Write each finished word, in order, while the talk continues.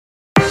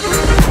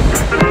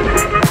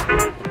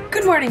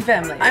morning,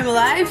 family. I'm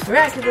alive,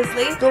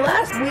 miraculously. The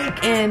last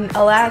week in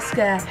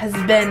Alaska has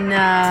been,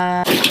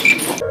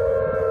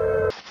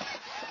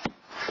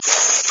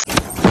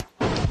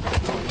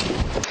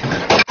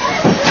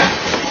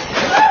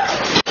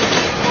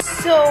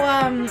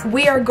 So,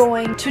 we are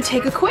going to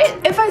take a quiz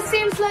if I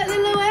seem slightly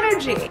low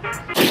energy.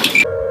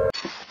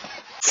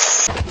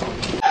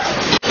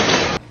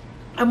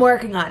 I'm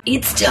working on it.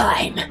 It's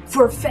time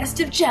for a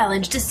festive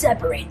challenge to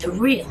separate the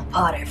real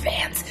Potter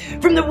fans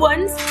from the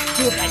ones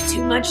who have had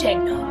too much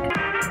eggnog.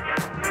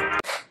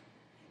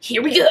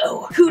 Here we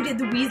go. Who did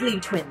the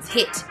Weasley twins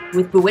hit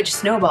with bewitched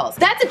snowballs?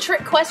 That's a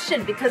trick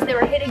question because they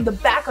were hitting the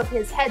back of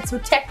his head, so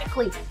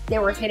technically they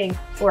were hitting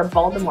Lord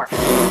Voldemort.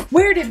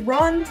 Where did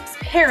Ron's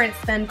parents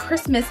spend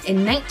Christmas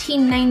in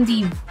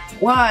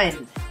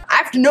 1991? I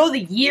have to know the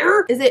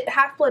year? Is it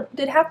Half-Blood?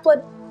 Did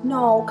Half-Blood?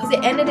 No, because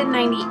it ended in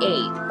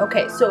 98.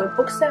 Okay, so it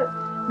books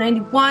out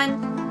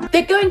 91.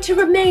 They're going to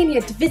Romania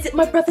to visit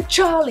my brother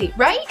Charlie,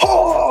 right?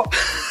 Oh!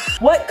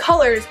 What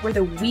colors were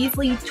the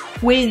Weasley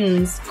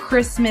twins'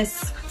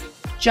 Christmas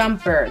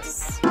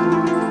jumpers?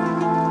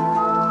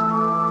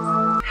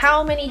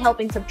 How many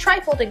helpings of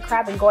trifle did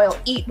Crabbe and Goyle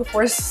eat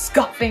before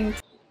scoffing?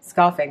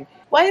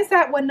 Why is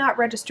that one not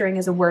registering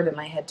as a word in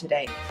my head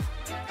today?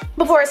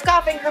 Before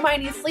scoffing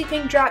Hermione's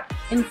sleeping draught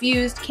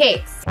infused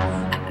cakes.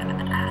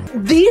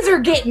 These are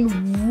getting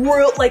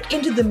real, like,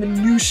 into the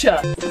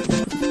minutia.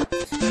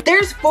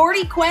 There's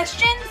 40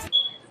 questions?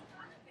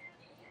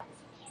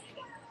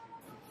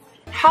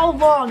 How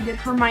long did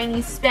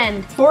Hermione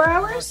spend? 4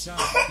 hours?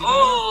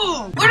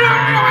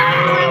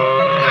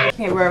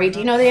 Okay, Rory, do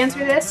you know the answer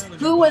to this?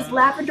 Who was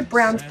Lavender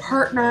Brown's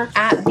partner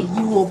at the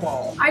Yule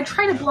Ball? I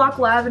try to block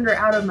Lavender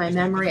out of my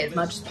memory as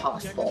much as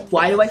possible.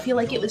 Why do I feel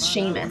like it was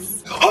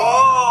Seamus?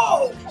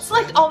 Oh!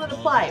 Select all that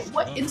apply.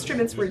 What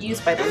instruments were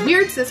used by the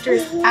Weird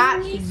Sisters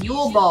at the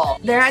Yule Ball?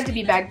 There had to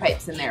be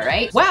bagpipes in there,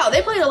 right? Wow,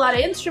 they played a lot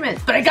of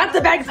instruments, but I got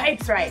the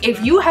bagpipes right.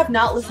 If you have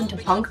not listened to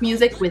punk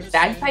music with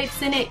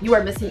bagpipes in it, you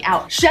are missing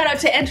out. Shout out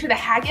to Enter the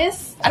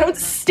Haggis. I don't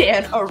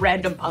stand a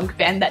random punk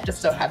band that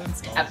just so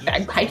happens to have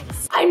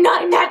bagpipes. I'm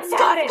not that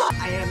Scottish.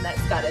 I am that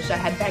Scottish. I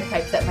had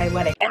bagpipes at my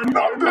wedding. I'm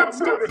not that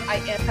Scottish. I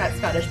am that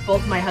Scottish.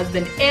 Both my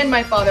husband and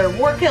my father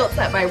wore kilts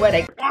at my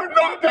wedding. I'm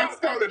not that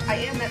Scottish. I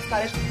am that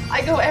Scottish.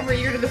 I go every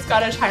year to the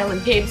Scottish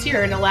Highland Games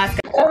here in Alaska.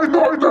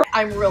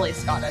 I'm really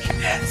Scottish.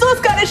 So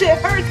Scottish it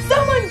hurts.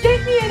 Someone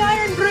get me an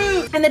iron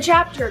brew. In the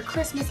chapter,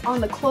 Christmas on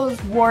the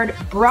Closed Ward,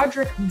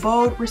 Broderick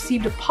Bode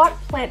received a pot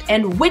plant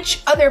and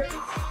which other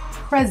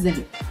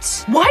present?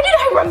 Why did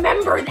I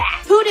remember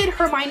that? Who did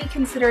Hermione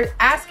consider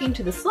asking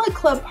to the Slug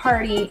Club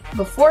party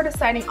before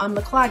deciding on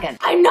McLaggen?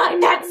 I'm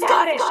not that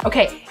Scottish.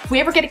 Okay, if we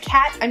ever get a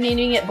cat, I'm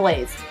naming it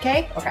Blaze,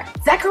 okay? Okay.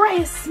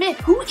 Zacharias Smith,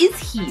 who is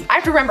he? I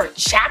have to remember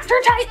chapter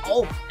title?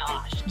 Oh my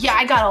gosh. Yeah,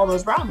 I got all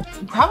those wrong.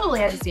 You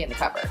probably had to see in the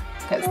cover.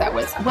 Because that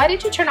was, why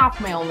did you turn off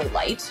my only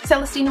light?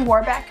 Celestina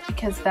Warbeck,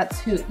 because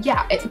that's who,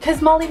 yeah,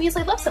 because Molly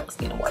Weasley loves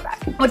Celestina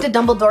Warbeck. What did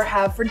Dumbledore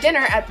have for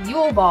dinner at the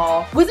Yule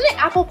Ball? Wasn't it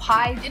apple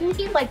pie? Didn't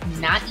he like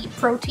not eat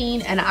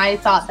protein? And I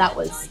thought that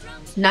was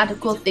not a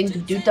cool thing to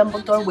do,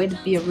 Dumbledore. Way to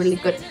be a really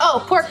good,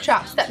 oh, pork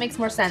chops, that makes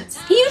more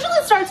sense. He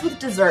usually starts with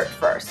dessert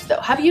first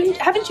though.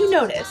 Haven't you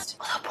noticed?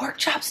 Although pork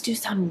chops do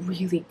sound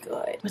really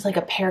good. It was like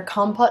a pear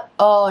compote.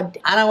 Oh,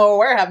 I don't know what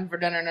we're having for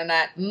dinner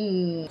tonight.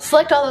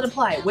 Select all that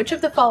apply. Which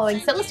of the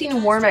following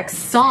Celestina Warbeck's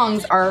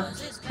songs are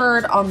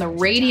heard on the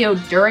radio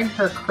during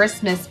her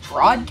Christmas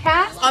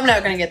broadcast? I'm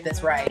not gonna get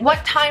this right.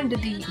 What time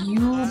did the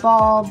Yule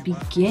Ball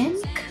begin?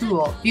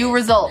 Cool. View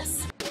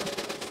results.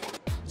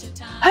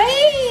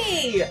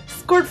 Hey!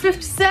 Scored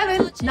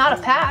 57. Not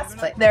a pass,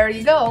 but there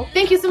you go.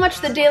 Thank you so much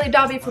to the Daily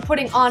Dobby for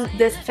putting on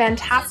this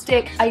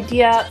fantastic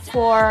idea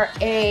for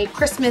a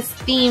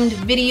Christmas-themed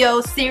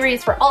video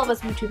series for all of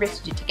us YouTubers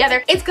to do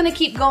together. It's gonna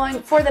keep going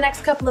for the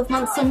next couple of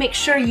months, so make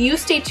sure you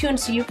stay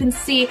tuned so you can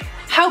see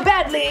how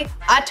badly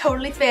I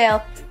totally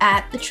fail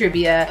at the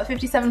trivia.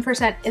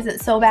 57% isn't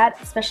so bad,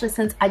 especially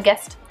since I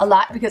guessed a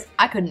lot because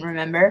I couldn't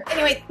remember.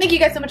 Anyway, thank you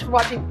guys so much for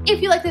watching.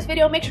 If you like this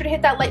video, make sure to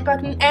hit that like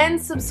button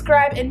and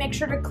subscribe, and make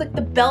sure to click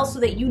the bell so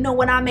that you know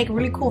when I make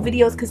really cool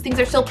videos, because things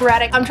are still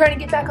sporadic. I'm trying to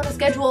get back on the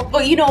schedule,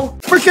 but you know,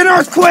 freaking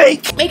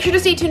earthquake! Make sure to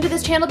stay tuned to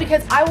this channel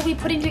because I will be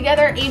putting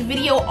together a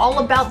video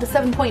all about the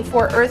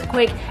 7.4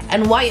 earthquake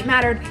and why it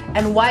mattered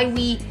and why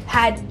we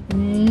had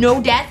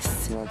no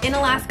deaths in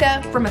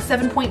Alaska from a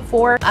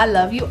 7.4. I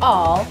love you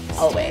all,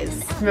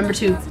 always. Remember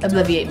to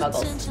obliviate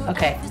muggles.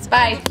 Okay,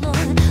 bye.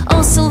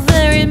 Also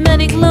very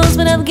many clothes,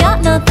 but I've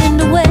got nothing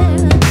to wear.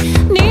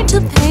 Need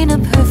to paint a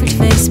perfect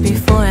face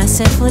before I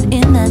set foot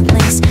in that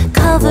place.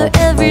 Cover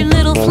every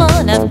little flaw,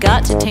 and I've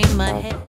got to taint my hair.